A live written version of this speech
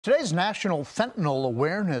Today's National Fentanyl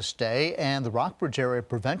Awareness Day, and the Rockbridge Area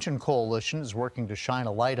Prevention Coalition is working to shine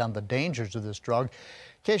a light on the dangers of this drug.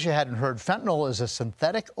 In case you hadn't heard, fentanyl is a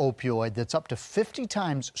synthetic opioid that's up to 50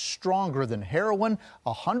 times stronger than heroin,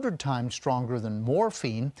 100 times stronger than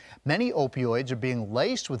morphine. Many opioids are being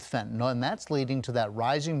laced with fentanyl, and that's leading to that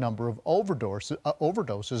rising number of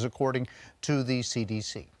overdoses, according to the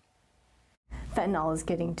CDC. Fentanyl is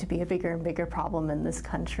getting to be a bigger and bigger problem in this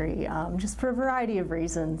country, just for a variety of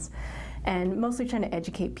reasons, and mostly trying to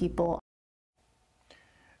educate people.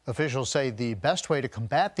 Officials say the best way to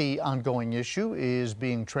combat the ongoing issue is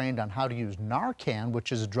being trained on how to use Narcan,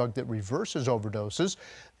 which is a drug that reverses overdoses.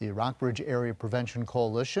 The Rockbridge Area Prevention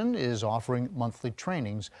Coalition is offering monthly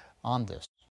trainings on this.